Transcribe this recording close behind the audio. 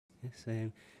Yes,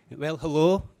 well,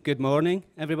 hello, good morning,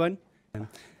 everyone.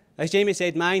 As Jamie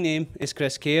said, my name is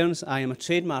Chris Cairns. I am a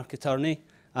trademark attorney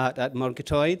at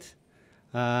Murgitroyd,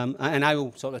 and I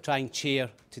will sort of try and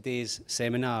chair today's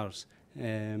seminars.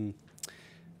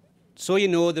 So you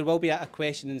know, there will be a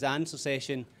question and answer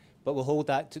session, but we'll hold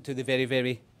that to the very,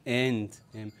 very end.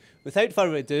 Without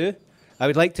further ado, I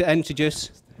would like to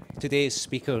introduce today's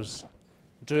speakers,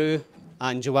 Drew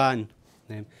and Joanne.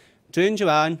 Drew and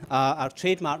Joanne are our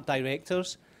trademark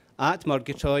directors at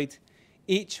Murgitroyd,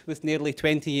 each with nearly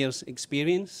 20 years'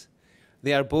 experience.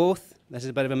 They are both, this is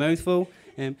a bit of a mouthful,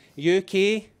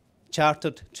 UK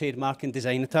Chartered Trademark and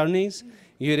Design Attorneys,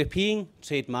 European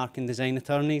Trademark and Design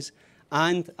Attorneys,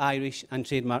 and Irish and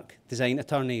Trademark Design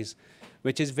Attorneys,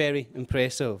 which is very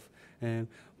impressive.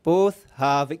 Both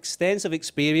have extensive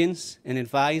experience in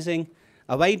advising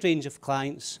a wide range of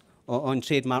clients on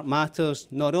trademark matters,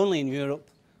 not only in Europe,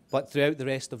 but throughout the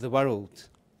rest of the world.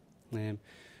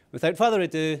 Without further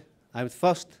ado, I would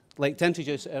first like to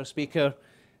introduce our speaker,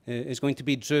 is going to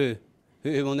be Drew,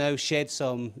 who will now shed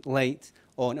some light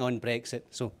on Brexit.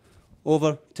 So,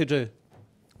 over to Drew.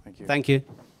 Thank you. Thank you.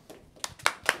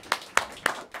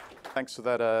 Thanks for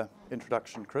that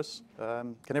introduction, Chris.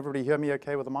 Can everybody hear me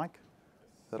okay with the mic?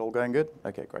 Is that all going good?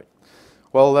 Okay, great.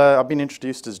 Well, I've been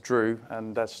introduced as Drew,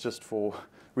 and that's just for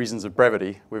reasons of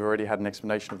brevity. We've already had an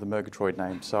explanation of the Murgitroyd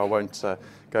name, so I won't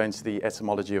go into the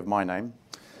etymology of my name.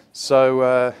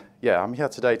 So, yeah, I'm here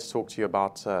today to talk to you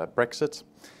about Brexit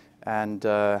and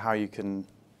how you can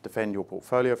defend your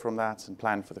portfolio from that and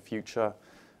plan for the future,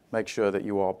 make sure that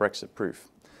you are Brexit-proof.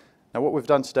 Now, what we've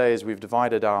done today is we've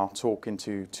divided our talk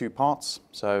into two parts.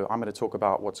 So I'm going to talk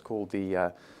about what's called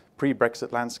the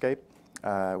pre-Brexit landscape,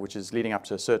 which is leading up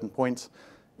to a certain point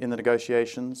in the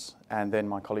negotiations, and then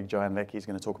my colleague Joanne Leckie is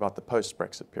going to talk about the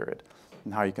post-Brexit period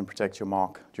and how you can protect your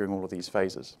mark during all of these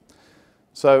phases.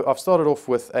 So I've started off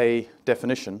with a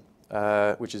definition,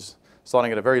 which is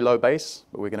starting at a very low base,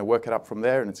 but we're going to work it up from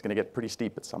there, and it's going to get pretty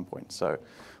steep at some point. So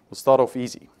we'll start off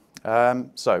easy.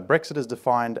 So Brexit is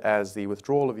defined as the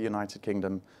withdrawal of the United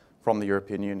Kingdom from the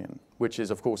European Union, which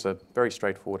is, of course, a very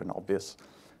straightforward and obvious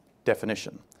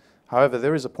definition. However,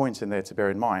 there is a point in there to bear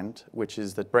in mind, which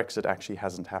is that Brexit actually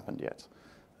hasn't happened yet.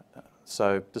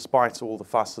 So despite all the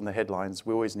fuss and the headlines,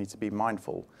 we always need to be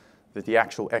mindful that the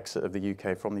actual exit of the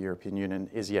UK from the European Union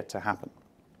is yet to happen.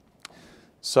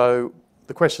 So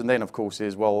the question then, of course,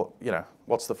 is, well, you know,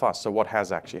 what's the fuss? So what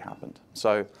has actually happened?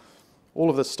 So all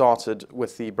of this started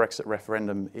with the Brexit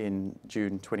referendum in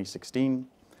June 2016,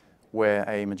 where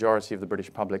a majority of the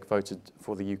British public voted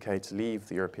for the UK to leave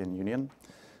the European Union.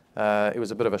 It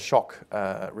was a bit of a shock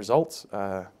result,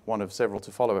 one of several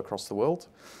to follow across the world.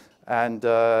 And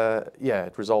yeah,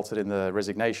 it resulted in the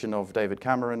resignation of David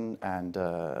Cameron and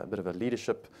a bit of a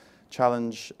leadership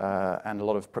challenge and a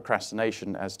lot of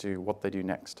procrastination as to what they do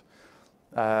next.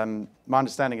 My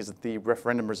understanding is that the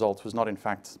referendum result was not in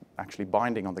fact actually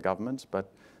binding on the government,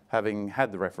 but having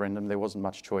had the referendum, there wasn't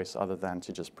much choice other than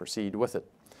to just proceed with it.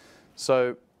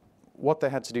 So what they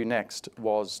had to do next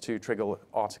was to trigger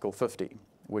Article 50,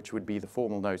 which would be the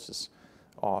formal notice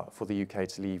for the UK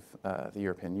to leave the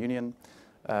European Union.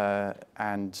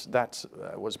 And that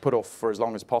was put off for as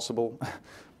long as possible.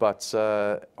 But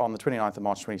on the 29th of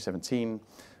March 2017,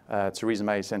 Theresa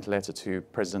May sent a letter to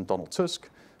President Donald Tusk,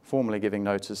 formally giving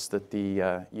notice that the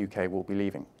UK will be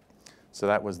leaving. So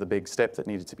that was the big step that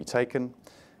needed to be taken.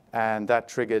 And that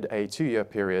triggered a 2-year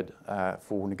period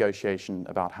for negotiation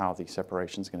about how the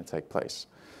separation is going to take place.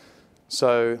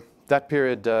 So that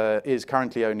period is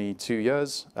currently only 2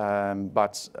 years,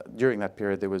 but during that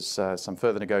period there was some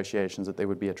further negotiations that there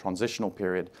would be a transitional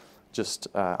period just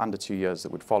under 2 years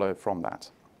that would follow from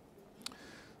that.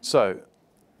 So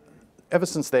ever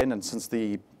since then, and since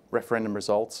the referendum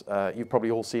results, you've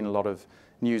probably all seen a lot of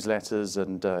newsletters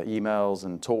and emails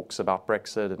and talks about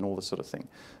Brexit and all this sort of thing.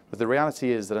 But the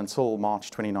reality is that until March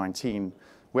 2019,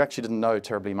 we actually didn't know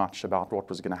terribly much about what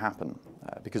was going to happen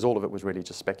because all of it was really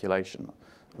just speculation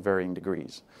of varying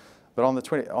degrees. But on the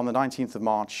 19th of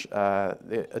March,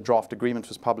 a draft agreement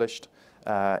was published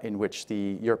in which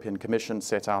the European Commission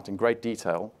set out in great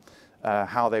detail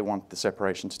how they want the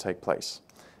separation to take place.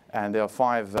 And there are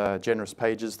 5 generous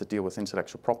pages that deal with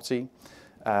intellectual property,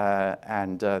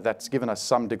 and that's given us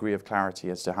some degree of clarity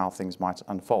as to how things might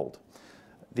unfold.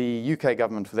 The UK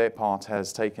government, for their part,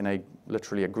 has taken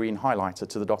literally a green highlighter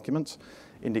to the document,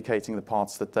 indicating the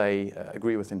parts that they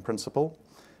agree with in principle.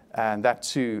 And that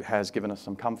too has given us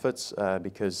some comfort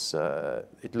because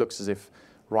it looks as if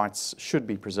rights should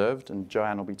be preserved, and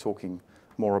Joanne will be talking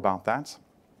more about that.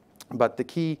 But the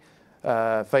key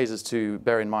phases to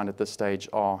bear in mind at this stage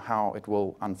are how it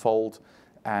will unfold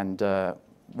and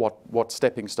what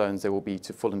stepping stones there will be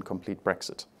to full and complete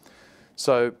Brexit.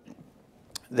 So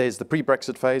there's the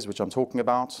pre-Brexit phase, which I'm talking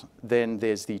about. Then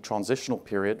there's the transitional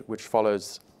period, which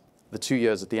follows the 2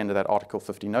 years at the end of that Article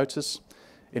 50 notice,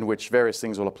 in which various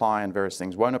things will apply and various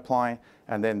things won't apply.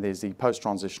 And then there's the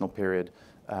post-transitional period,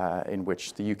 in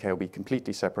which the UK will be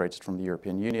completely separated from the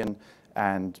European Union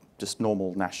and just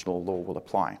normal national law will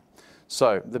apply.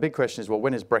 So the big question is, well,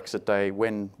 when is Brexit Day?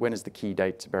 When is the key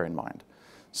date to bear in mind?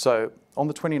 So on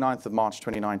the 29th of March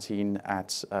 2019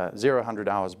 at 0000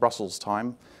 hours Brussels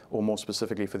time, or more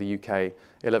specifically for the UK,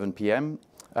 11 p.m.,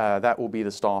 that will be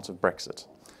the start of Brexit.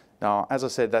 Now, as I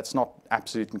said, that's not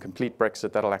absolute and complete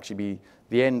Brexit. That'll actually be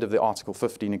the end of the Article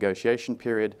 50 negotiation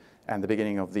period and the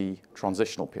beginning of the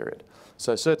transitional period.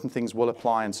 So certain things will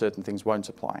apply and certain things won't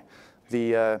apply.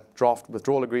 The draft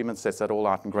withdrawal agreement sets that all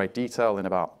out in great detail in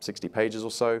about 60 pages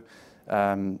or so.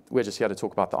 We're just here to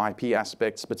talk about the IP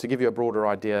aspects, but to give you a broader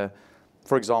idea,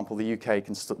 for example, the UK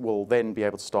will then be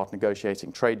able to start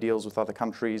negotiating trade deals with other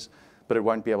countries, but it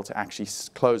won't be able to actually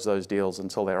close those deals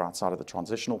until they're outside of the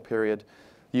transitional period.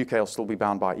 The UK will still be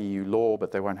bound by EU law,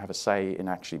 but they won't have a say in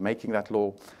actually making that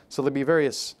law. So there'll be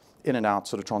various in and out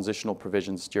sort of transitional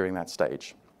provisions during that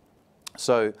stage.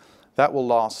 So that will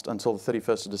last until the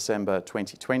 31st of December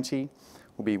 2020.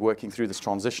 We'll be working through this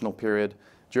transitional period,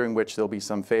 during which there'll be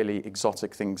some fairly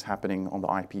exotic things happening on the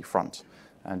IP front.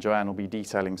 And Joanne will be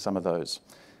detailing some of those.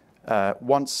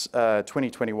 Once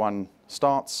 2021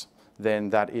 starts, then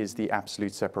that is the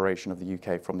absolute separation of the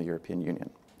UK from the European Union.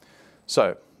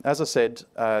 So, as I said,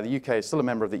 the UK is still a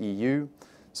member of the EU.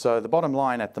 So the bottom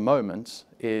line at the moment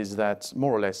is that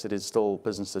more or less it is still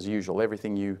business as usual.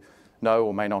 Everything you know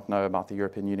or may not know about the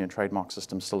European Union trademark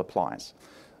system still applies.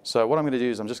 So what I'm going to do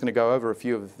is I'm just going to go over a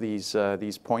few of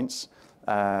these points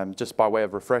just by way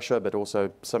of refresher, but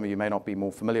also some of you may not be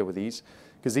more familiar with these,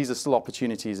 because these are still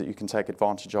opportunities that you can take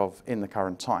advantage of in the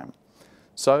current time.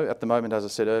 So at the moment, as I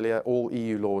said earlier, all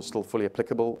EU law is still fully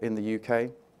applicable in the UK.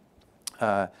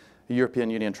 The European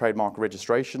Union trademark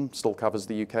registration still covers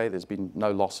the UK. There's been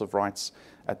no loss of rights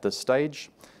at this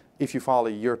stage. If you file a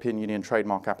European Union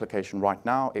trademark application right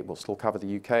now, it will still cover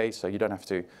the UK, so you don't have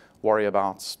to worry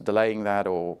about delaying that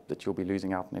or that you'll be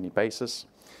losing out on any basis.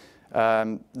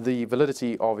 The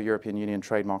validity of a European Union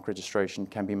trademark registration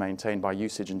can be maintained by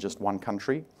usage in just one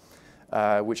country,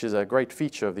 which is a great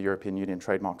feature of the European Union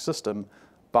trademark system,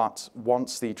 but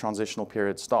once the transitional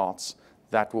period starts,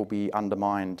 that will be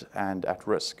undermined and at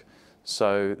risk.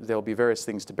 So there'll be various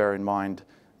things to bear in mind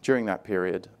during that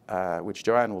period, which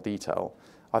Joanne will detail.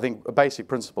 I think a basic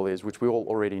principle is, which we all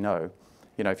already know,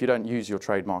 if you don't use your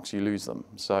trademarks, you lose them.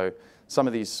 So some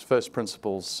of these first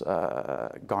principles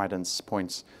guidance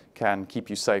points can keep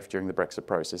you safe during the Brexit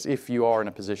process. If you are in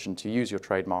a position to use your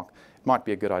trademark, it might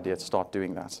be a good idea to start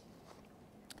doing that.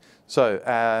 So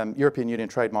European Union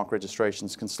trademark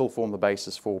registrations can still form the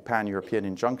basis for pan-European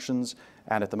injunctions,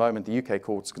 and at the moment the UK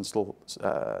courts can still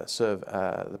serve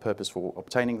the purpose for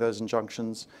obtaining those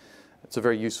injunctions. It's a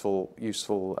very useful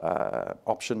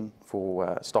option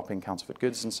for stopping counterfeit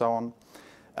goods and so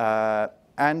on.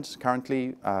 And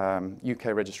currently, UK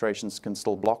registrations can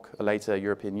still block a later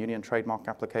European Union trademark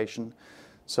application.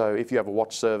 So if you have a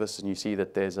watch service and you see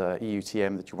that there's a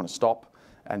EUTM that you want to stop,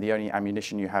 and the only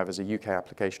ammunition you have is a UK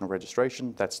application or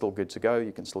registration, that's still good to go.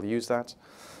 You can still use that.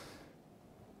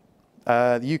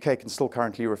 The UK can still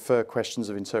currently refer questions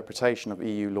of interpretation of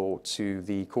EU law to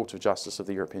the Court of Justice of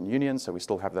the European Union, so we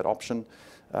still have that option.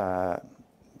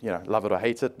 Love it or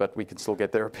hate it, but we can still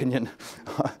get their opinion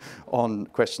on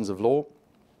questions of law.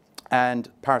 And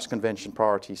Paris Convention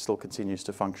priority still continues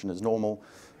to function as normal.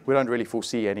 We don't really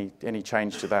foresee any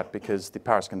change to that because the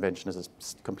Paris Convention is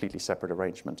a completely separate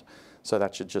arrangement. So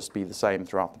that should just be the same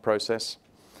throughout the process.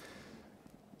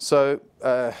 So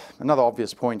another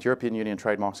obvious point, European Union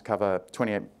trademarks cover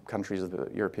 28 countries of the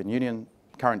European Union,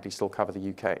 currently still cover the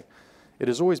UK. It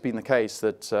has always been the case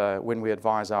that when we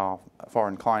advise our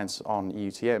foreign clients on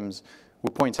EUTMs,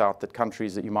 we'll point out that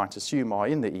countries that you might assume are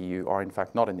in the EU are in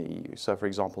fact not in the EU. So for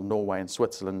example, Norway and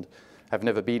Switzerland have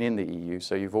never been in the EU,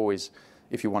 so you've always,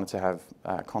 if you wanted to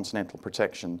have continental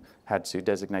protection, had to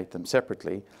designate them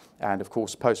separately. And of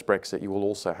course, post-Brexit, you will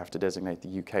also have to designate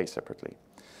the UK separately.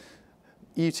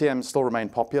 EUTMs still remain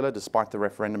popular despite the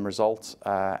referendum result,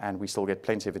 and we still get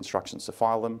plenty of instructions to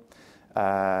file them.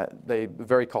 They're a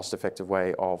very cost-effective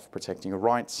way of protecting your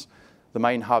rights. The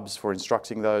main hubs for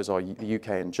instructing those are the UK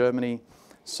and Germany,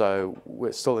 so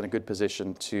we're still in a good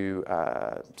position to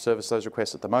service those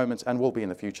requests at the moment, and will be in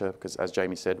the future, because as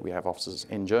Jamie said, we have offices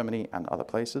in Germany and other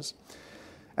places.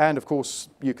 And of course,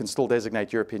 you can still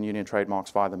designate European Union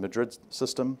trademarks via the Madrid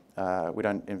system. We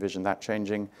don't envision that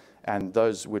changing. and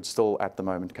those would still at the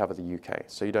moment cover the UK.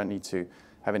 So you don't need to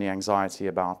have any anxiety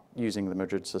about using the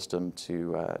Madrid system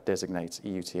to designate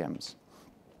EUTMs.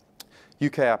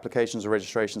 UK applications or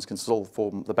registrations can still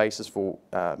form the basis for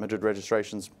Madrid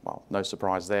registrations. Well, no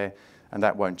surprise there, and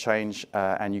that won't change,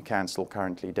 and you can still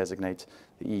currently designate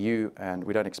the EU, and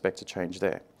we don't expect to change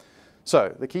there.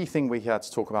 So the key thing we're here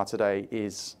to talk about today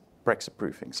is Brexit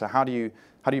proofing. So how do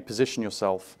you position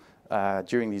yourself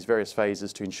during these various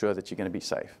phases to ensure that you're going to be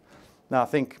safe? Now, I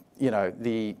think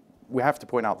we have to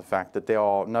point out the fact that there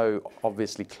are no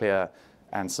obviously clear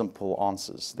and simple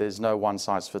answers. There's no one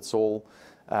size fits all,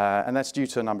 and that's due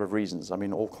to a number of reasons. I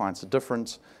mean, all clients are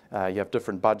different. You have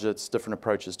different budgets, different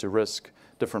approaches to risk,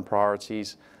 different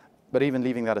priorities. But even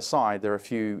leaving that aside, there are a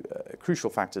few crucial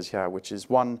factors here, which is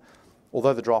one,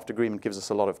 although the draft agreement gives us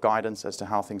a lot of guidance as to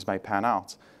how things may pan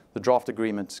out, the draft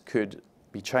agreement could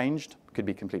be changed, could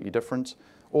be completely different,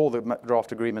 or the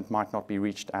draft agreement might not be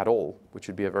reached at all, which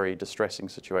would be a very distressing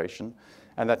situation.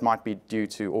 And that might be due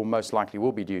to, or most likely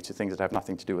will be due to, things that have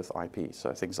nothing to do with IP.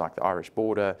 So things like the Irish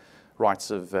border,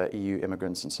 rights of EU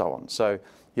immigrants, and so on. So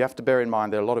you have to bear in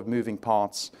mind there are a lot of moving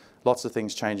parts, lots of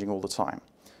things changing all the time.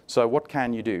 So what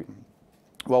can you do?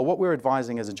 Well, what we're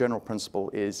advising as a general principle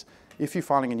is if you're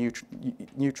filing a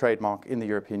new trademark in the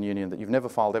European Union that you've never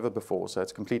filed ever before, so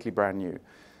it's completely brand new,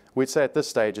 we'd say at this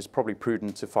stage it's probably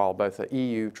prudent to file both an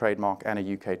EU trademark and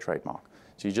a UK trademark.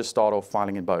 So you just start off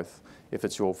filing in both if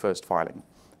it's your first filing.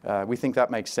 We think that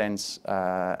makes sense,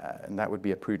 and that would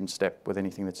be a prudent step with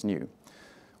anything that's new.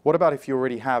 What about if you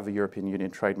already have a European Union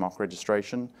trademark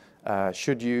registration?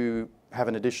 Should you have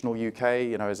an additional UK?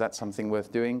 Is that something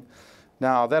worth doing?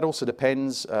 Now, that also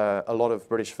depends. A lot of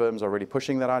British firms are already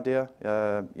pushing that idea,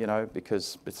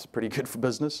 because it's pretty good for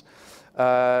business.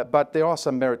 But there are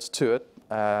some merits to it,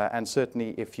 and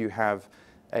certainly if you have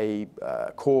a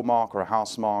core mark or a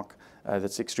house mark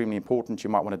that's extremely important,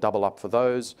 you might want to double up for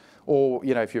those. Or,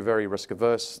 if you're very risk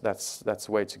averse, that's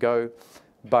the way to go.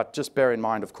 But just bear in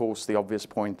mind, of course, the obvious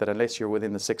point that unless you're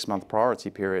within the 6-month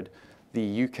priority period,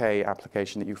 the UK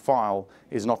application that you file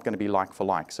is not going to be like for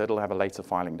like, so it'll have a later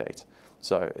filing date.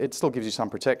 So it still gives you some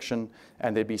protection,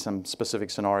 and there'd be some specific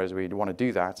scenarios where you'd want to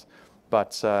do that,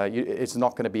 but it's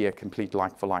not going to be a complete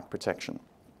like-for-like protection.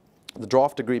 The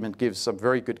draft agreement gives some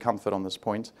very good comfort on this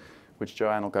point, which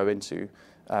Joanne will go into.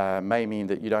 May mean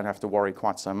that you don't have to worry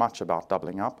quite so much about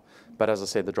doubling up, but as I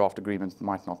said, the draft agreement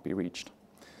might not be reached.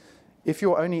 If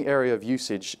your only area of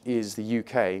usage is the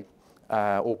UK,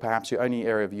 or perhaps your only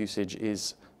area of usage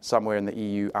is somewhere in the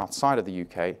EU outside of the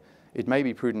UK, it may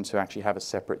be prudent to actually have a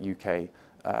separate UK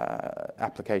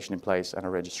application in place and a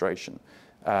registration.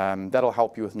 That'll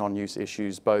help you with non-use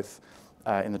issues, both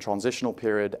in the transitional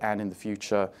period and in the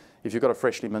future. If you've got a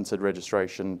freshly minted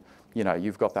registration,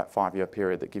 you've got that 5-year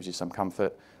period that gives you some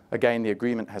comfort. Again, the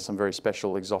agreement has some very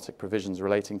special exotic provisions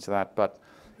relating to that, but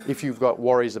if you've got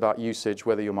worries about usage,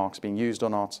 whether your mark's being used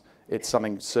or not, it's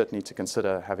something certainly to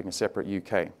consider having a separate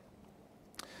UK.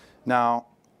 Now,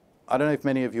 I don't know if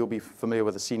many of you will be familiar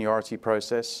with the seniority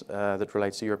process that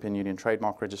relates to European Union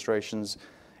trademark registrations.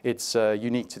 It's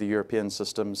unique to the European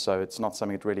system, so it's not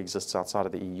something that really exists outside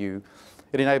of the EU.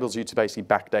 It enables you to basically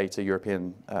backdate a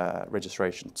European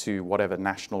registration to whatever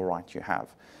national right you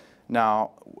have.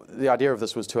 Now, the idea of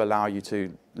this was to allow you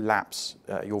to lapse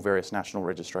your various national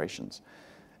registrations.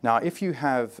 Now, if you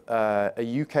have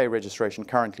a UK registration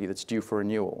currently that's due for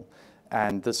renewal,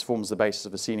 and this forms the basis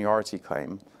of a seniority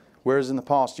claim, whereas in the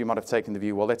past you might have taken the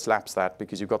view, well, let's lapse that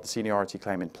because you've got the seniority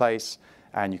claim in place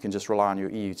and you can just rely on your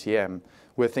EUTM,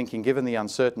 we're thinking, given the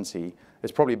uncertainty,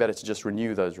 it's probably better to just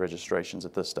renew those registrations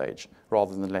at this stage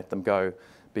rather than let them go,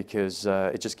 because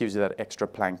it just gives you that extra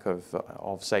plank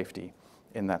of safety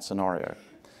in that scenario.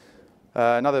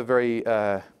 Another very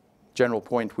general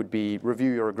point would be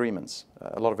review your agreements.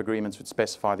 A lot of agreements would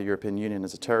specify the European Union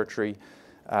as a territory,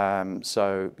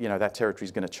 so that territory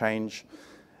is going to change.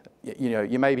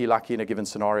 You may be lucky in a given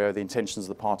scenario. The intentions of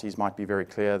the parties might be very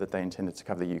clear that they intended to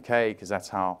cover the UK because that's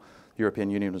how the European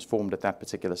Union was formed at that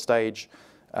particular stage.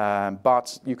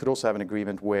 But you could also have an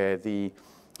agreement where the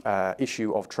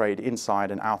issue of trade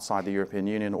inside and outside the European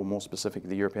Union, or more specifically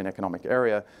the European Economic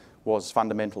Area, was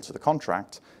fundamental to the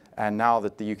contract. And now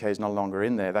that the UK is no longer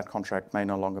in there, that contract may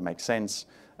no longer make sense,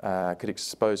 could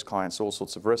expose clients to all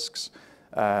sorts of risks.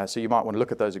 So you might want to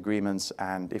look at those agreements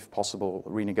and, if possible,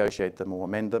 renegotiate them or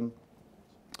amend them.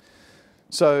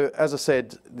 So, as I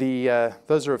said,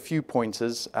 those are a few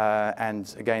pointers,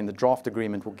 and again, the draft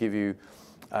agreement will give you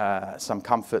some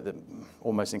comfort that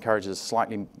almost encourages a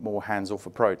slightly more hands-off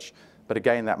approach. But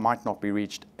again, that might not be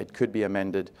reached. It could be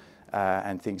amended,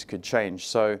 and things could change.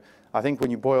 So I think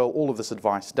when you boil all of this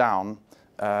advice down,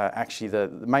 actually the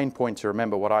main point to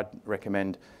remember, what I'd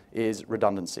recommend, is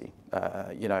redundancy.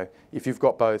 You know, if you've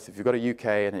got both, if you've got a UK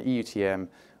and an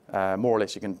EUTM, more or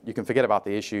less you can forget about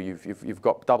the issue. You've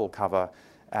got double cover,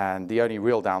 and the only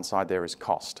real downside there is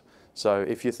cost. So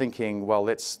if you're thinking, well,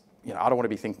 you know, I don't want to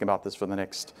be thinking about this for the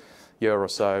next year or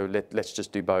so, let's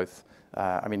just do both.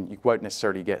 I mean, you won't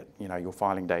necessarily get, you know, your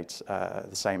filing dates the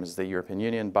same as the European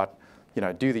Union, but, you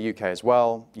know, do the UK as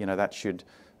well. You know, that should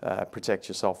protect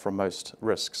yourself from most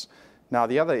risks. Now,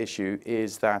 the other issue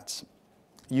is that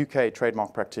UK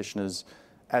trademark practitioners,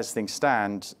 as things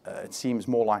stand, it seems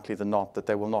more likely than not that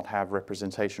they will not have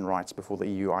representation rights before the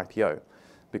EU IPO,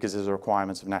 because there's a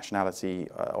requirement of nationality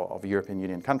of a European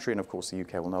Union country, and of course the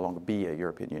UK will no longer be a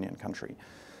European Union country.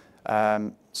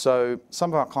 So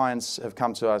some of our clients have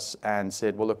come to us and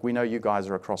said, well, look, we know you guys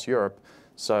are across Europe,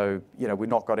 so you know, we've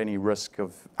not got any risk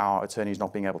of our attorneys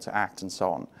not being able to act and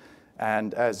so on.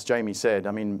 And as Jamie said,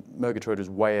 I mean, Murgitroyd is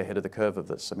way ahead of the curve of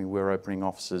this. I mean, we're opening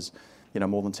offices, you know,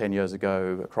 more than 10 years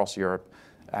ago across Europe,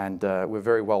 and we're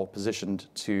very well positioned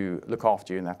to look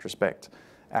after you in that respect.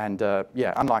 And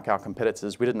yeah, unlike our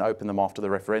competitors, we didn't open them after the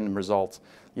referendum result.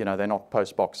 You know, they're not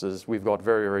post boxes. We've got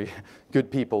very, very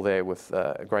good people there with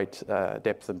a great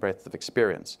depth and breadth of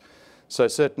experience. So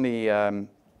certainly, in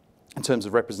terms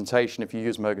of representation, if you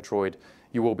use Murgitroyd,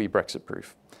 you will be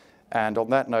Brexit-proof. And on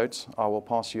that note, I will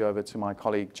pass you over to my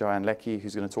colleague, Joanne Leckie,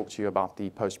 who's going to talk to you about the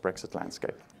post-Brexit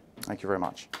landscape. Thank you very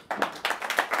much.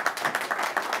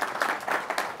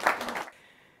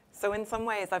 So in some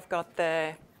ways, I've got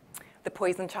the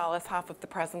poison chalice half of the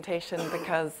presentation,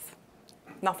 because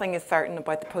nothing is certain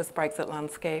about the post-Brexit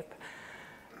landscape.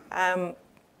 I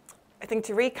think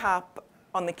to recap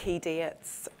on the key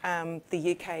dates,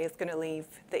 the UK is going to leave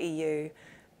the EU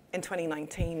in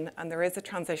 2019, and there is a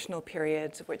transitional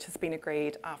period which has been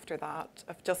agreed after that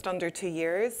of just under 2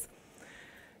 years,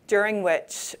 during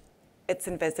which it's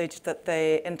envisaged that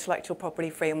the intellectual property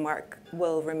framework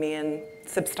will remain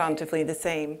substantively the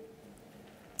same.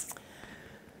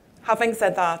 Having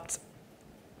said that,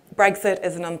 Brexit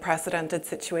is an unprecedented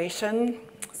situation.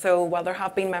 So while there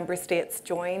have been member states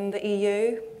join the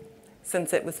EU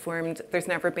since it was formed, there's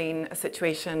never been a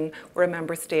situation where a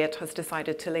member state has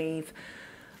decided to leave.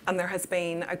 And there has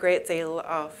been a great deal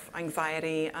of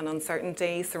anxiety and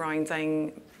uncertainty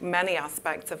surrounding many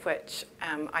aspects, of which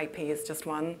IP is just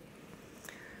one.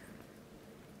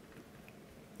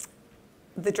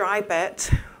 The dry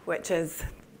bit, which is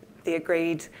the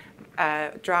agreed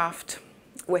draft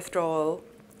withdrawal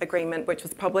agreement, which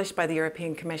was published by the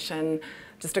European Commission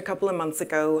just a couple of months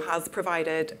ago, has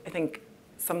provided, I think,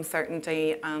 some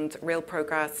certainty and real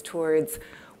progress towards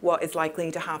what is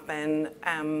likely to happen,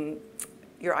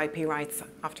 your IP rights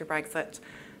after Brexit.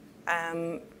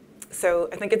 So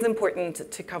I think it's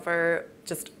important to cover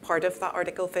just part of that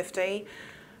Article 50,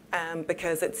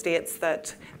 because it states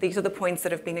that these are the points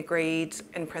that have been agreed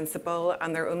in principle,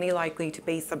 and they're only likely to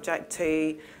be subject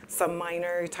to some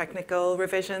minor technical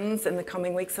revisions in the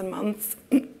coming weeks and months,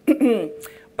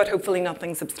 but hopefully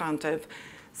nothing substantive.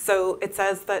 So it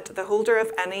says that the holder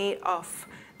of any of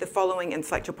the following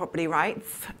intellectual property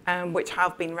rights, which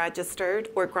have been registered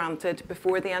or granted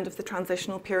before the end of the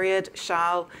transitional period,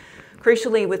 shall,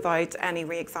 crucially without any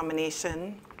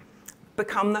re-examination,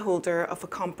 become the holder of a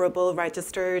comparable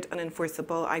registered and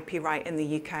enforceable IP right in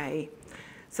the UK.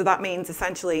 So that means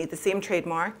essentially the same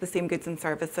trademark, the same goods and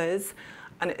services,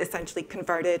 and essentially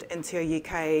converted into a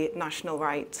UK national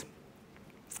right.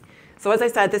 So as I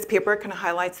said, this paper kind of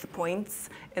highlights the points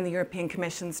in the European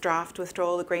Commission's draft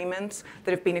withdrawal agreement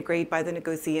that have been agreed by the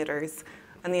negotiators.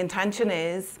 And the intention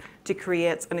is to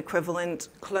create an equivalent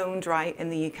cloned right in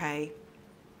the UK.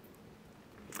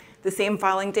 The same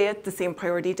filing date, the same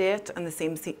priority date, and the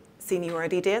same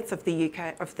seniority dates of the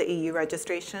EU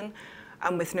registration,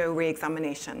 and with no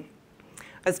re-examination.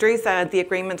 As Drew said, the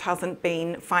agreement hasn't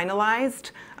been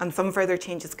finalised, and some further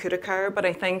changes could occur, but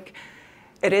I think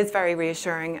it is very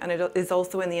reassuring, and it is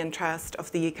also in the interest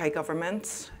of the UK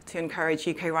government to encourage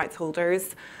UK rights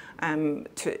holders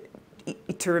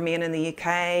to remain in the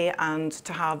UK and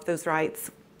to have those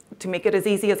rights, to make it as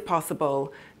easy as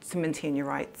possible to maintain your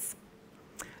rights.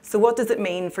 So what does it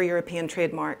mean for European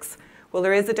trademarks? Well,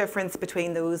 there is a difference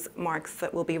between those marks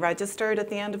that will be registered at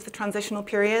the end of the transitional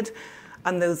period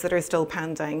and those that are still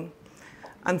pending.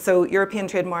 And so European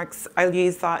trademarks, I'll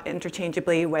use that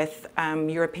interchangeably with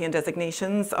European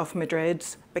designations of Madrid,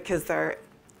 because they're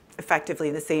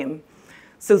effectively the same.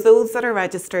 So those that are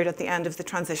registered at the end of the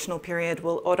transitional period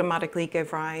will automatically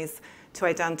give rise to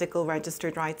identical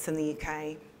registered rights in the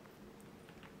UK.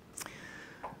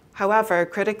 However,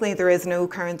 critically, there is no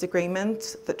current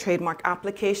agreement that trademark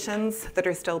applications that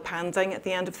are still pending at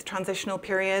the end of the transitional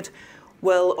period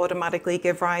will automatically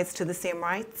give rise to the same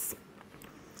rights.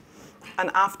 And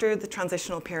after the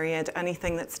transitional period,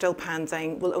 anything that's still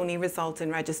pending will only result in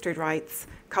registered rights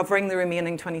covering the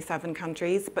remaining 27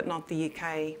 countries, but not the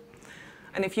UK.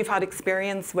 And if you've had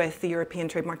experience with the European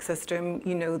trademark system,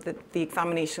 you know that the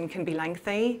examination can be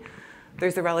lengthy.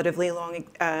 There's a relatively long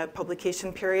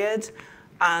publication period,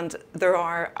 and there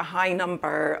are a high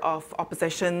number of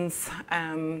oppositions,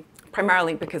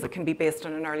 primarily because it can be based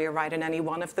on an earlier right in any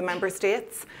one of the member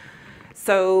states.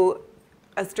 So,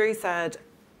 as Drew said,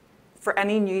 for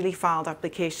any newly filed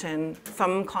application,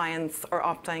 some clients are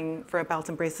opting for a belt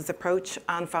and braces approach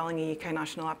and filing a UK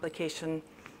national application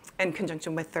in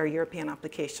conjunction with their European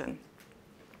application.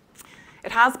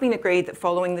 It has been agreed that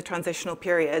following the transitional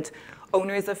period,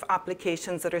 owners of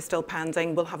applications that are still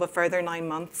pending will have a further 9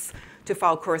 months to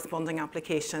file corresponding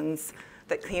applications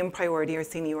that claim priority or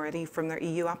seniority from their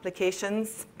EU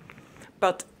applications.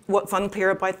 But what's unclear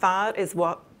about that is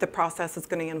what the process is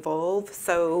going to involve.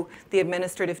 So the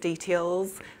administrative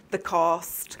details, the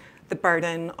cost, the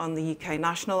burden on the UK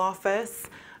National Office,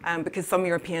 because some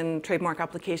European trademark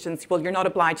applications, well, you're not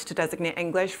obliged to designate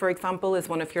English, for example, as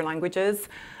one of your languages.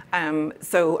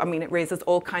 So, I mean, it raises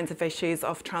all kinds of issues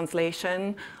of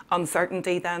translation,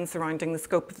 uncertainty then surrounding the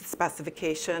scope of the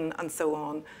specification, and so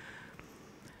on.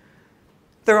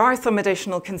 There are some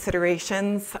additional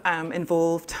considerations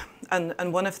involved,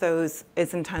 and one of those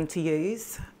is intent to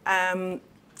use.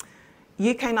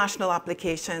 UK national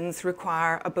applications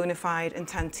require a bona fide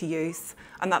intent to use,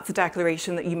 and that's a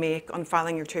declaration that you make on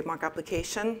filing your trademark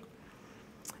application.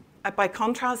 By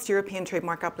contrast, European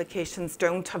trademark applications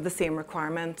don't have the same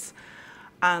requirements,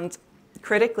 and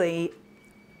critically,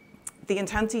 the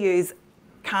intent to use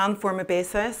can form a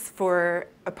basis for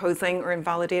opposing or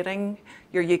invalidating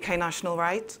your UK national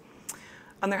right.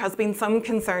 And there has been some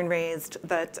concern raised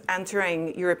that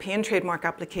entering European trademark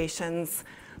applications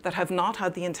that have not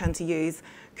had the intent to use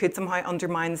could somehow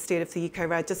undermine the state of the UK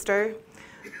register.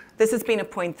 This has been a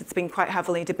point that's been quite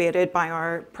heavily debated by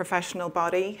our professional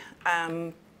body,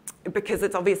 because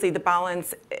it's obviously the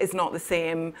balance is not the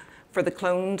same for the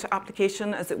cloned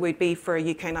application as it would be for a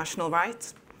UK national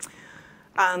right.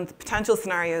 And the potential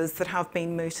scenarios that have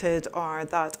been mooted are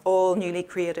that all newly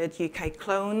created UK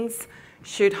clones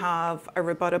should have a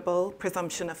rebuttable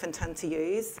presumption of intent to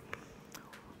use,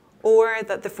 or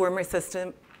that the former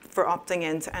system for opting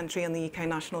in to entry on the UK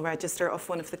National Register of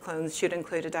one of the clones should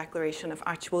include a declaration of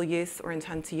actual use or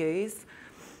intent to use.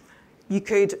 You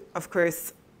could, of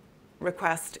course,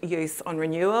 request use on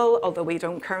renewal, although we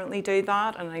don't currently do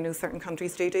that, and I know certain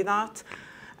countries do that.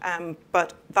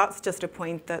 But that's just a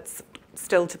point that's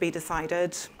still to be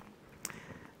decided.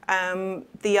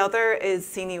 The other is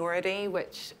seniority,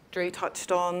 which Drew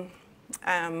touched on,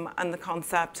 and the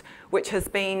concept, which has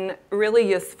been really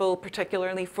useful,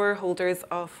 particularly for holders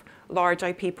of large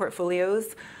IP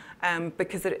portfolios,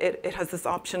 because it has this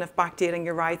option of backdating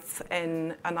your rights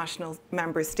in a national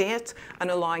member state and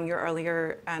allowing your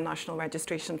earlier national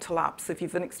registration to lapse. So if you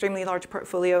have an extremely large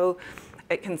portfolio,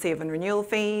 it can save on renewal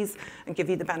fees and give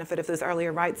you the benefit of those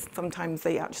earlier rights. Sometimes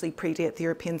they actually predate the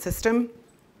European system.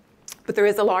 But there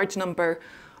is a large number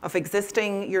of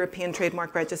existing European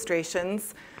trademark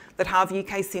registrations that have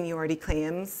UK seniority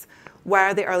claims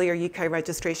where the earlier UK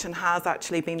registration has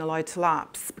actually been allowed to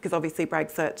lapse, because obviously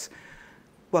Brexit,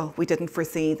 well, we didn't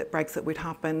foresee that Brexit would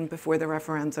happen before the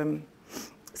referendum.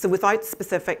 So without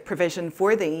specific provision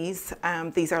for these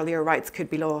earlier rights could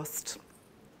be lost.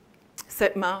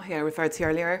 SITMA, who I referred to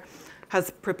earlier,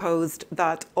 has proposed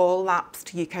that all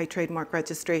lapsed UK trademark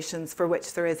registrations for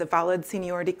which there is a valid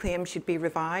seniority claim should be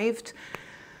revived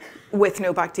with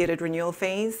no backdated renewal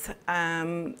fees.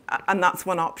 And that's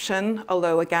one option,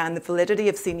 although again, the validity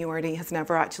of seniority has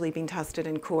never actually been tested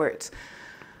in court.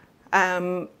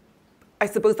 I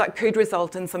suppose that could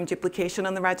result in some duplication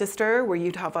on the register, where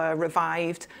you'd have a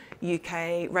revived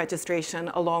UK registration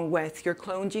along with your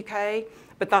cloned UK,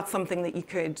 but that's something that you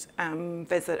could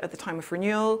visit at the time of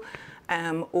renewal,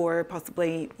 or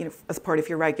possibly as part of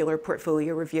your regular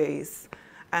portfolio reviews.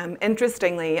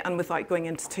 Interestingly, and without going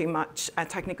into too much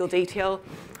technical detail,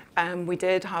 we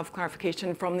did have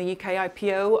clarification from the UK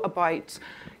IPO about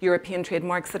European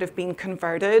trademarks that have been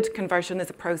converted. Conversion is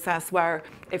a process where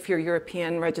if your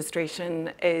European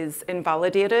registration is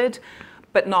invalidated,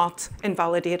 but not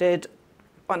invalidated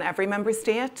on every member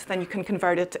state, then you can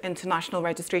convert it into national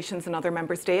registrations in other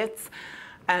member states.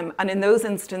 And in those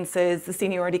instances, the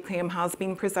seniority claim has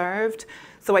been preserved.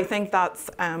 So I think that's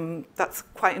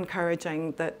quite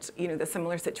encouraging that the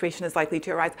similar situation is likely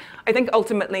to arise. I think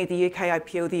ultimately the UK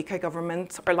IPO, the UK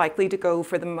government are likely to go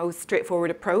for the most straightforward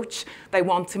approach. They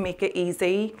want to make it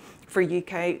easy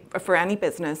for any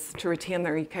business to retain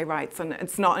their UK rights, and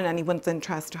it's not in anyone's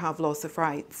interest to have loss of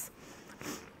rights.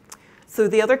 So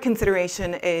the other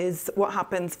consideration is what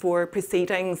happens for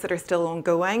proceedings that are still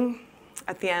ongoing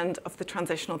at the end of the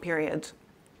transitional period.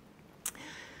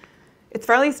 It's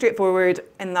fairly straightforward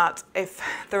in that if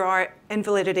there are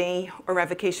invalidity or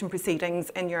revocation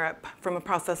proceedings in Europe from a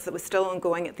process that was still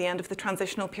ongoing at the end of the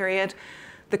transitional period,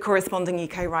 the corresponding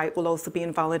UK right will also be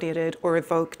invalidated or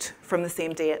revoked from the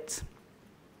same date.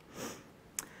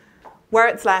 Where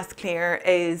it's less clear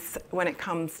is when it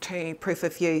comes to proof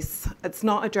of use. It's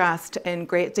not addressed in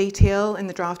great detail in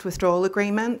the draft withdrawal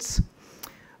agreement,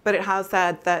 but it has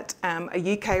said that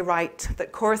a UK right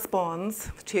that corresponds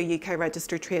to a UK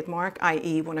registered trademark,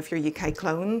 i.e. one of your UK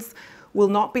clones, will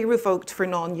not be revoked for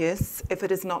non-use if it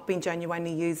has not been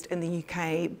genuinely used in the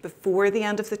UK before the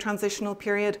end of the transitional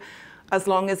period, as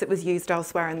long as it was used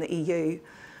elsewhere in the EU.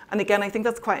 And again, I think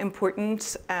that's quite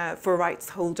important for rights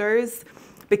holders,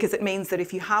 because it means that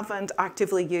if you haven't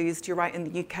actively used your right in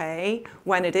the UK,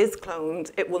 when it is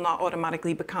cloned, it will not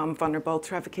automatically become vulnerable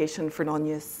to revocation for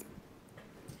non-use.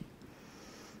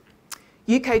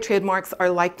 UK trademarks are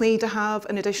likely to have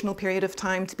an additional period of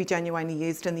time to be genuinely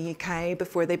used in the UK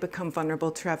before they become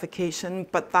vulnerable to revocation,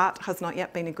 but that has not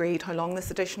yet been agreed how long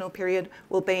this additional period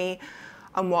will be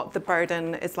and what the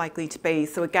burden is likely to be.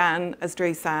 So again, as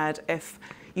Drew said, if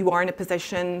you are in a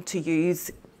position to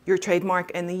use your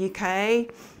trademark in the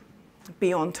UK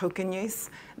beyond token use,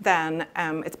 then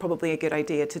it's probably a good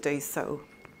idea to do so.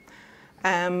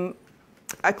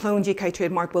 A cloned UK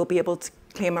trademark will be able to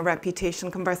claim a reputation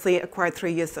conversely acquired through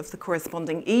use of the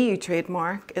corresponding EU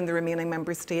trademark in the remaining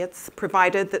member states,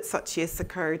 provided that such use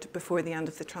occurred before the end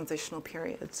of the transitional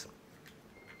period.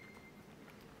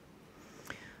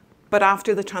 But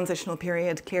after the transitional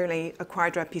period, clearly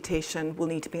acquired reputation will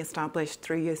need to be established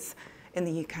through use in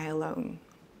the UK alone.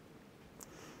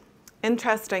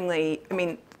 Interestingly,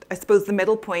 I suppose the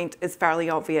middle point is fairly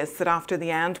obvious that after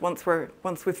the end, once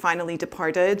we've finally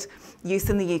departed, use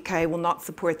in the UK will not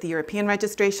support the European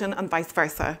registration and vice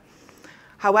versa.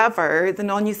 However, the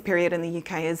non-use period in the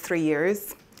UK is 3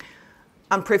 years,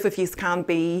 and proof of use can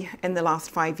be in the last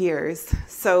 5 years.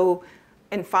 So,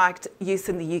 in fact, use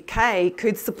in the UK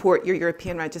could support your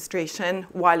European registration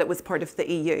while it was part of the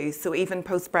EU. So even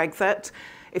post-Brexit,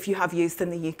 if you have use in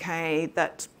the UK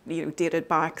that dated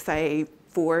back, say,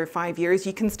 4 or 5 years,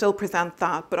 you can still present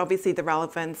that, but obviously the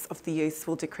relevance of the use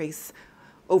will decrease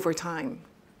over time.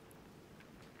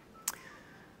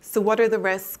 So what are the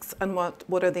risks and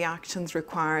what are the actions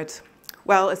required?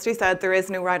 Well, as Drew said, there is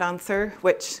no right answer,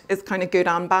 which is kind of good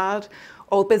and bad.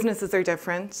 All businesses are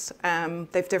different. They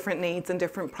have different needs and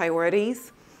different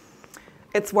priorities.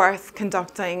 It's worth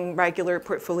conducting regular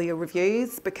portfolio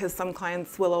reviews because some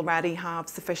clients will already have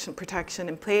sufficient protection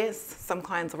in place. Some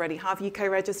clients already have UK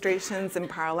registrations in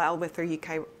parallel with their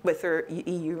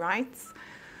EU rights.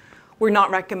 We're not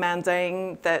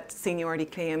recommending that seniority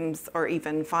claims are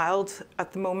even filed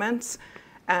at the moment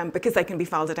because they can be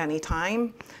filed at any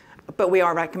time. But we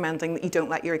are recommending that you don't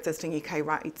let your existing UK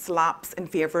rights lapse in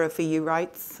favour of EU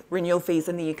rights. Renewal fees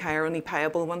in the UK are only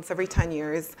payable once every 10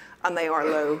 years, and they are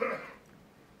low.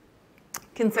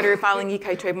 Consider filing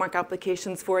UK trademark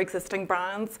applications for existing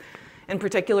brands, in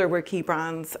particular where key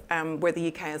brands where the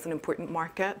UK is an important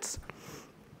market.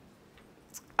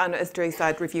 And as Drew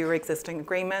said, review your existing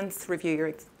agreements,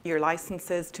 review your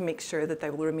licenses to make sure that they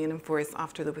will remain in force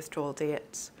after the withdrawal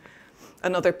date.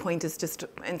 Another point is just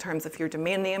in terms of your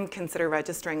domain name, consider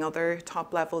registering other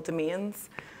top-level domains.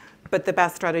 But the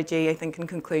best strategy, I think, in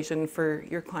conclusion for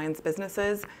your clients'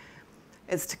 businesses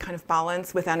is to kind of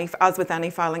balance, as with any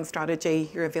filing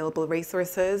strategy, your available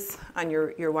resources and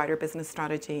your wider business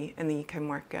strategy in the UK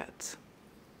market.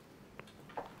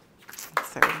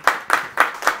 So.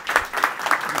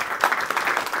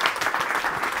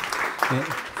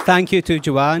 Thank you to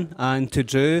Joanne and to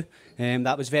Drew.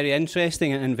 That was very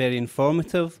interesting and very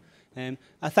informative.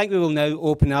 I think we will now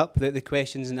open up the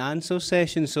questions and answer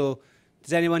session. So,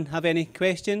 does anyone have any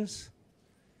questions?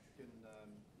 You can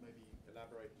maybe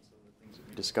elaborate on some of the things that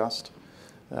we discussed,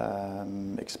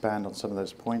 expand on some of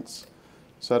those points.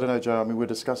 So I don't know, Joe, we're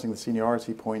discussing the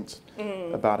seniority point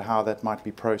about how that might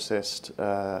be processed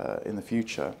in the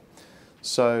future.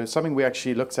 So something we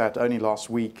actually looked at only last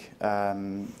week,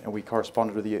 and we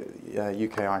corresponded with the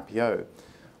UK IPO,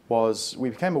 was we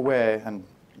became aware and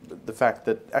the fact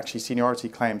that actually seniority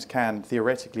claims can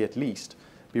theoretically at least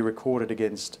be recorded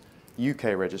against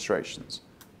UK registrations,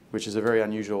 which is a very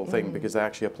unusual thing because they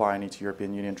actually apply only to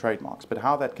European Union trademarks. But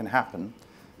how that can happen,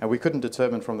 and we couldn't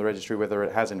determine from the registry whether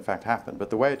it has in fact happened, but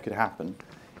the way it could happen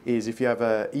is if you have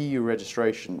a EU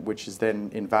registration which is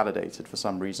then invalidated for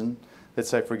some reason, let's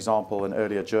say for example an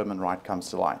earlier German right comes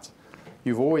to light,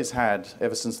 you've always had,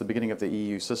 ever since the beginning of the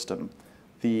EU system,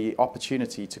 the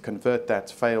opportunity to convert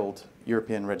that failed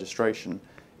European registration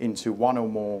into one or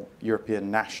more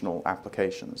European national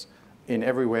applications in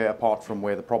everywhere apart from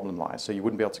where the problem lies. So you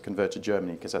wouldn't be able to convert to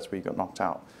Germany because that's where you got knocked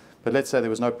out. But let's say there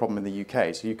was no problem in the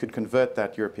UK, so you could convert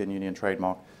that European Union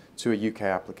trademark to a UK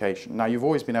application. Now, you've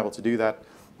always been able to do that.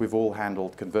 We've all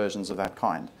handled conversions of that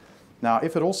kind. Now,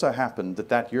 if it also happened that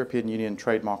that European Union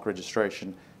trademark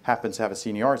registration happened to have a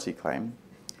seniority claim,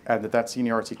 and that that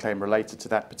seniority claim related to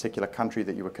that particular country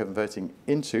that you were converting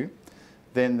into,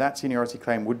 then that seniority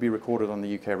claim would be recorded on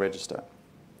the UK register.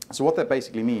 So what that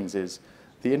basically means is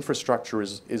the infrastructure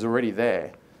is already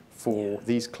there for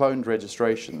these cloned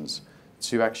registrations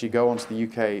to actually go onto the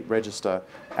UK register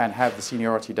and have the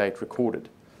seniority date recorded.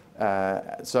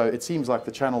 So it seems like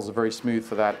the channels are very smooth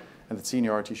for that, and the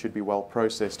seniority should be well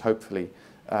processed, hopefully,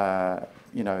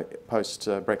 post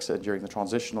Brexit during the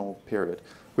transitional period.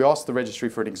 We asked the registry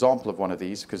for an example of one of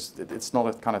these because it's not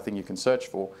a kind of thing you can search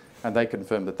for, and they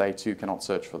confirmed that they too cannot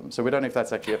search for them. So we don't know if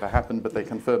that's actually ever happened, but they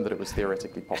confirmed that it was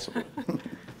theoretically possible.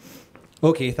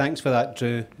 Okay, thanks for that,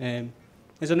 Drew.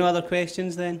 Is there no other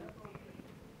questions then?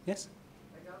 Yes?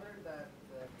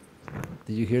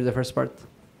 Did you hear the first part?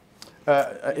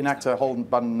 Enact a whole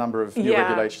number of new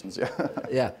regulations.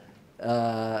 Yeah.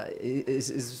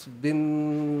 Is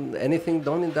been anything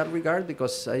done in that regard?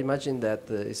 Because I imagine that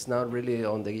it's not really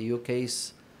on the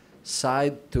UK's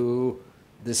side to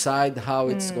decide how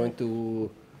it's going to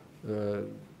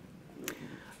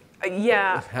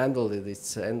handle it.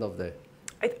 It's the end of the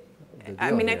deal.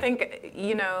 I mean, here. I think,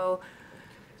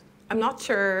 I'm not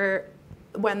sure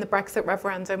when the Brexit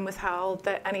referendum was held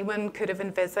that anyone could have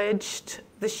envisaged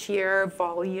the sheer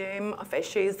volume of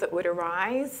issues that would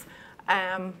arise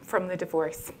from the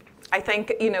divorce. I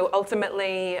think,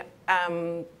 ultimately,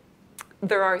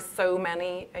 there are so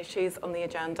many issues on the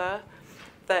agenda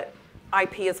that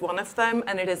IP is one of them,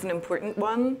 and it is an important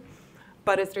one.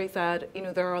 But as Drew said,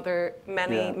 there are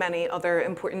many other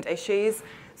important issues.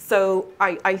 So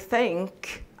I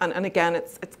think, and again,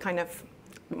 it's kind of,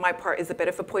 my part is a bit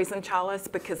of a poison chalice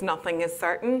because nothing is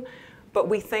certain, but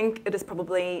we think it is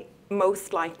probably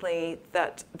most likely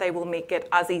that they will make it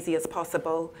as easy as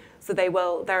possible. So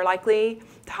they're likely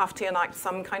to have to enact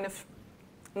some kind of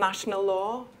national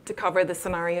law to cover the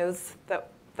scenarios that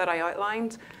I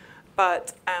outlined.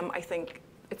 But I think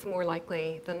it's more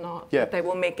likely than not that they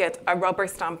will make it a rubber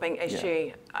stamping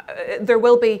issue. There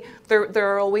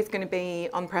are always going to be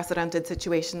unprecedented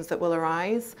situations that will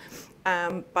arise,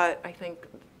 but I think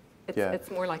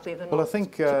it's more likely than not I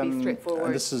think, to be straightforward.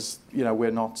 and this is,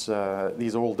 we're not,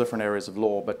 these are all different areas of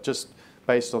law, but just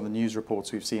based on the news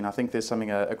reports we've seen, I think there's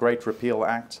something, a Great Repeal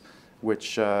Act,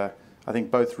 which I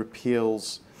think both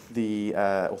repeals the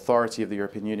authority of the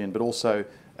European Union, but also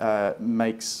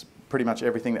makes pretty much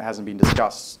everything that hasn't been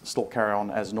discussed still carry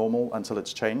on as normal until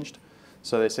it's changed.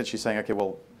 So they're essentially saying, okay,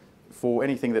 well, for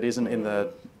anything that isn't in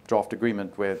the draft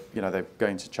agreement where, they're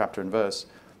going to chapter and verse,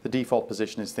 the default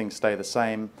position is things stay the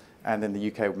same, and then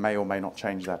the UK may or may not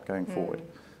change that going forward.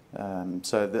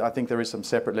 So I think there is some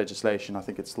separate legislation. I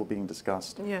think it's still being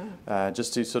discussed.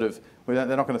 Just to sort of, they're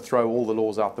not going to throw all the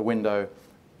laws out the window.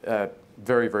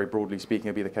 Very, very broadly speaking,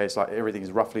 it'll be the case like everything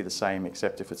is roughly the same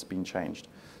except if it's been changed.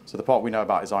 So the part we know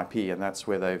about is IP, and that's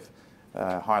where they've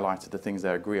highlighted the things they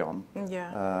agree on.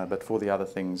 But for the other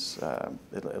things,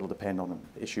 it'll depend on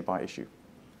issue by issue.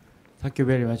 Thank you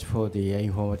very much for the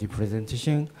informative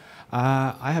presentation.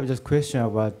 I have just a question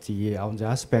about on the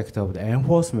aspect of the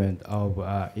enforcement of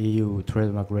EU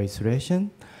trademark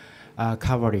registration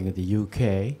covering the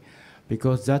UK,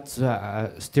 because that's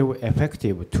still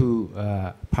effective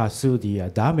to pursue the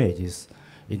damages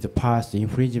in the past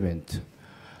infringement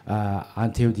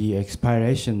until the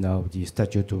expiration of the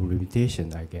statute of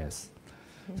limitation, I guess.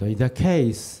 So in that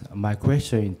case, my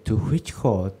question is to which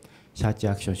court such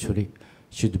action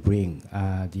should bring?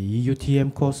 The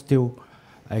EUTM court still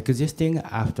existing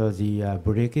after the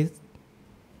Brexit?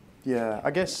 Yeah,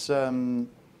 I guess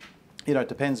it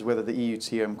depends whether the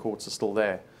EUTM courts are still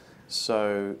there.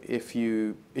 So if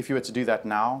you were to do that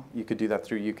now, you could do that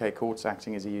through UK courts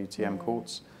acting as EUTM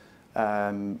courts.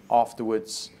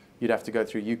 Afterwards, you'd have to go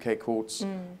through UK courts.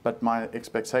 But my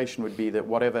expectation would be that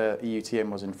whatever EUTM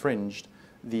was infringed,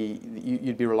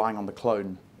 you'd be relying on the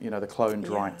clone, the cloned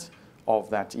right of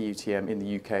that EUTM in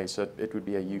the UK. So it would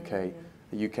be a UK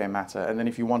a UK matter. And then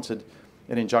if you wanted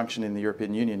an injunction in the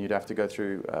European Union, you'd have to go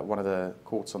through one of the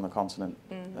courts on the continent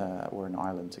or in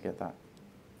Ireland to get that.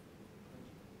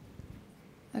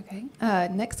 Okay,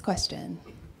 next question.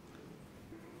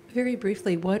 Very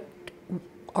briefly,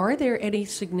 are there any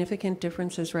significant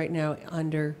differences right now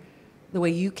under the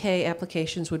way UK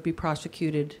applications would be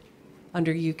prosecuted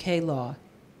under UK law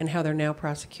and how they're now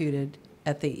prosecuted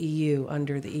at the EU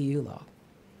under the EU law?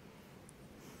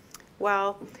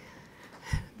 Well,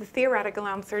 the theoretical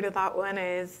answer to that one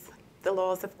is the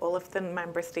laws of all of the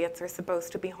member states are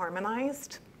supposed to be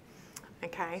harmonized.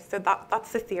 Okay, so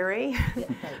that's the theory.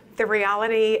 The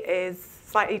reality is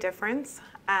slightly different.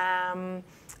 And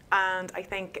I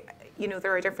think, you know,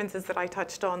 there are differences that I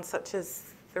touched on, such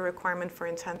as the requirement for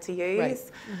intent to use.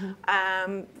 Right.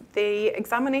 Mm-hmm. The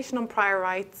examination on prior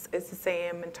rights is the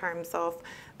same in terms of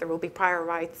there will be prior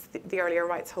rights, the earlier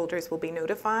rights holders will be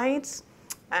notified.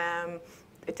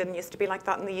 It didn't used to be like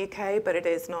that in the UK, but it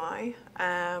is now.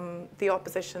 The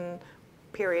opposition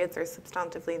periods are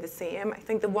substantively the same. I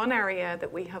think the one area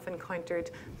that we have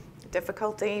encountered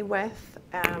difficulty with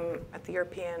at the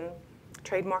European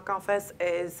Trademark Office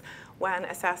is when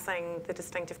assessing the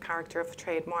distinctive character of a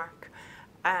trademark.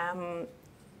 I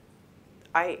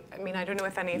mean, I don't know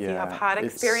if any of you have had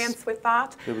experience with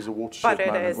that. There was a watershed but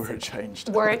moment where it changed.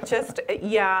 Where it just,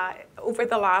 yeah, over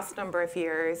the last number of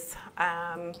years,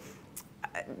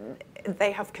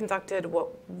 they have conducted what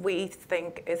we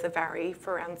think is a very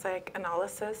forensic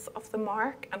analysis of the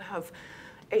mark and have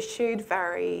issued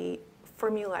very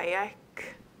formulaic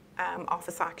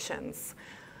office actions.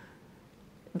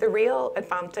 The real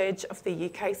advantage of the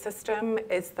UK system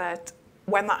is that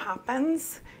when that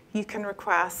happens, you can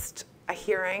request a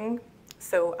hearing,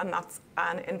 and that's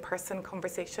an in-person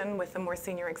conversation with a more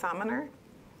senior examiner.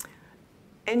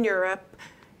 In Europe,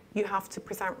 you have to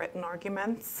present written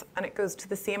arguments, and it goes to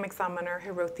the same examiner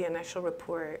who wrote the initial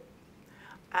report.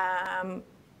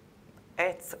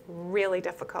 It's really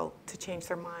difficult to change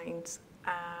their mind.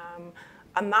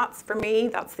 And that's, for me,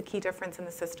 that's the key difference in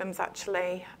the systems,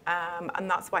 actually. And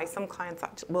that's why some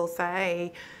clients will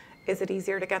say, is it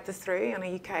easier to get this through in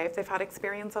a UK, if they've had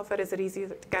experience of it, is it easier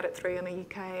to get it through in a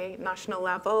UK national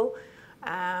level?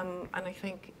 And I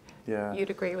think you'd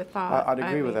agree with that. I'd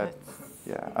agree with that.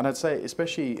 Yeah, and I'd say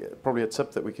especially probably a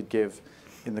tip that we could give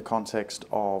in the context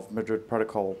of Madrid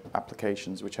Protocol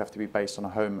applications, which have to be based on a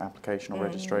home application or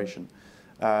registration.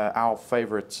 Our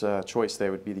favourite choice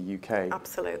there would be the UK.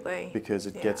 Absolutely. Because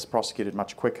it gets prosecuted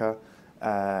much quicker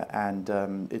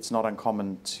and it's not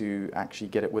uncommon to actually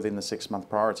get it within the 6-month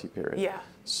priority period. Yeah.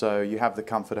 So you have the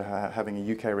comfort of having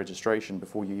a UK registration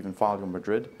before you even file your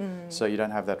Madrid, so you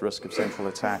don't have that risk of central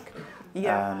attack.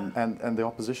 Yeah. And the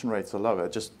opposition rates are lower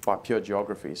just by pure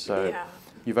geography. So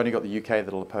you've only got the UK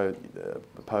that'll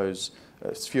oppose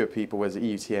fewer people, whereas the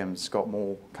EUTM's got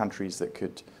more countries that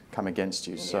could come against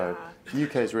you. So the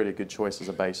UK is really a good choice as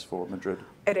a base for Madrid.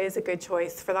 It is a good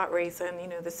choice for that reason, you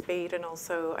know, the speed and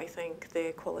also I think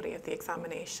the quality of the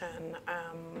examination.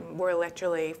 We're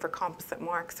literally, for composite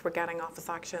marks, we're getting office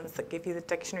actions that give you the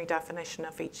dictionary definition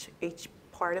of each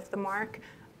part of the mark,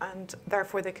 and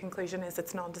therefore the conclusion is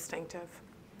it's non-distinctive.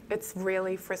 It's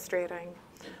really frustrating.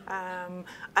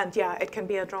 And yeah, it can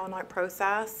be a drawn-out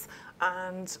process,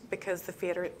 and because the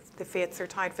fates are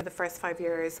tied for the first 5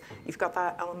 years, you've got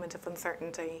that element of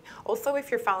uncertainty. Also,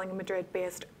 if you're filing a Madrid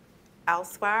based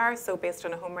elsewhere, so based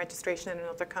on a home registration in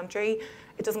another country,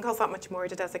 it doesn't cost that much more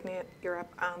to designate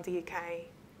Europe and the UK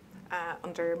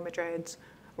under Madrid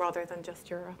rather than just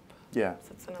Europe. Yeah,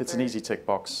 so it's an easy tick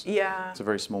box. Yeah. It's a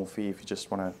very small fee if you just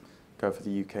want to go for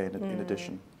the UK in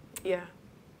addition. Yeah.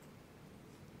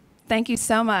 Thank you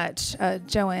so much,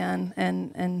 Joanne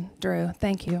and Drew.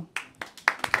 Thank you.